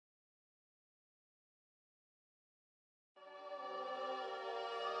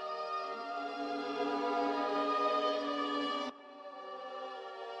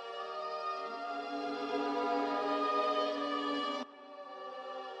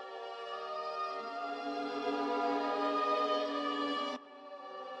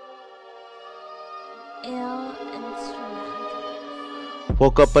ill instrumental.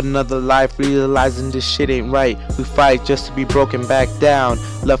 Woke up another life, realizing this shit ain't right. We fight just to be broken back down.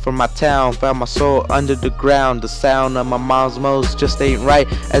 Love for my town, found my soul under the ground. The sound of my mom's moans just ain't right.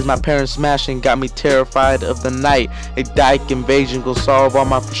 As my parents smashing got me terrified of the night. A dyke invasion gon' solve all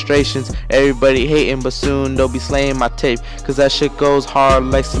my frustrations. Everybody hating, but soon they'll be slaying my tape. Cause that shit goes hard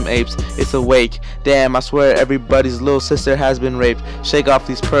like some apes. It's awake. Damn, I swear everybody's little sister has been raped. Shake off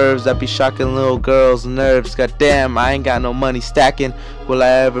these pervs that be shocking little girls' nerves. God damn, I ain't got no money stacking. Will I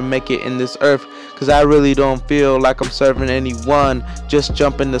ever make it in this earth? Cause I really don't feel like I'm serving anyone. Just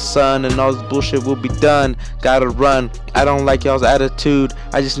jump in the sun and all this bullshit will be done. Gotta run. I don't like y'all's attitude.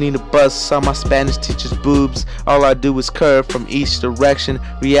 I just need a bust on my Spanish teacher's boobs. All I do is curve from each direction.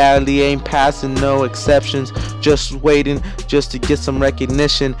 Reality ain't passing, no exceptions. Just waiting just to get some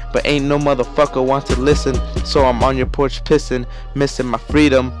recognition. But ain't no motherfucker want to listen. So I'm on your porch pissing, missing my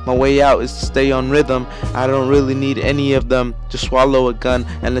freedom. My way out is to stay on rhythm. I don't really need any of them. Just swallow a gun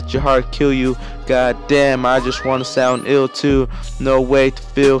and let your heart kill you. God damn, I just wanna sound ill too. No way to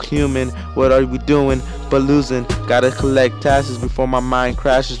feel human. What are we doing but losing? Gotta collect taxes before my mind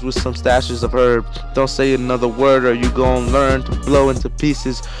crashes with some stashes of herb. Don't say another word or you gon' learn to blow into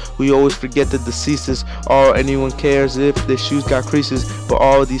pieces. We always forget the deceases. All anyone cares if their shoes got creases. But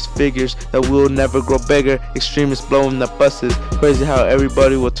all these figures that will never grow bigger. Extremists blowing the buses. Crazy how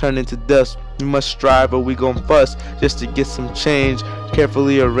everybody will turn into dust. We must strive or we gon' fuss just to get some change.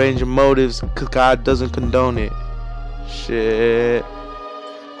 Carefully arrange your motives, cause God doesn't condone it. Shit.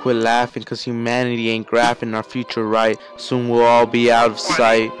 Quit laughing cause humanity ain't graphing our future right. Soon we'll all be out of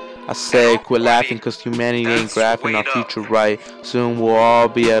sight. I said quit laughing cause humanity ain't graphing our future right. Soon we'll all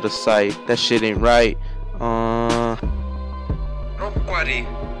be out of sight. That shit ain't right.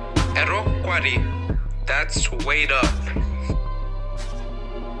 That's wait up.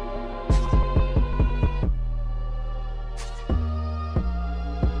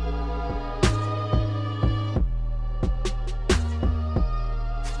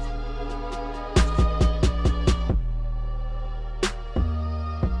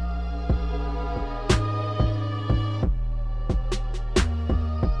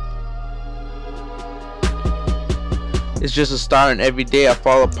 It's just a start and every day I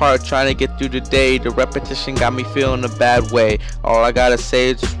fall apart trying to get through the day. The repetition got me feeling a bad way. All I gotta say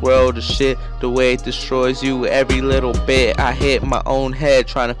is this world is shit. The way it destroys you every little bit. I hit my own head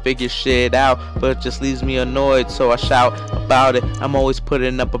trying to figure shit out, but it just leaves me annoyed, so I shout about it. I'm always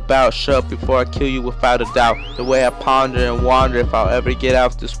putting up about shut before I kill you without a doubt. The way I ponder and wonder if I'll ever get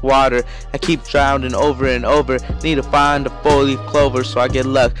out this water. I keep drowning over and over. Need to find a 4-leaf clover so I get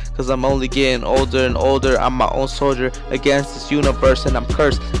luck, cause I'm only getting older and older. I'm my own soldier against this universe and I'm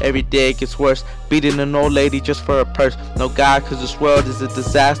cursed. Every day it gets worse. Beating an old lady just for a purse. No God cause this world is a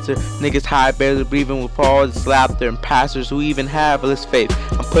disaster. Niggas high barely breathing with all this laughter. And pastors who even have less faith.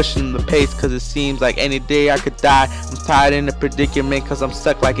 I'm pushing the pace cause it seems like any day I could die. I'm tired in the predicament cause I'm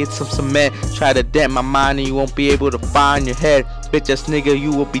stuck like it's some cement. Try to dent my mind and you won't be able to find your head. Bitch ass nigga,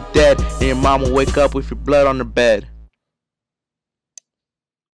 you will be dead and your mom will wake up with your blood on her bed.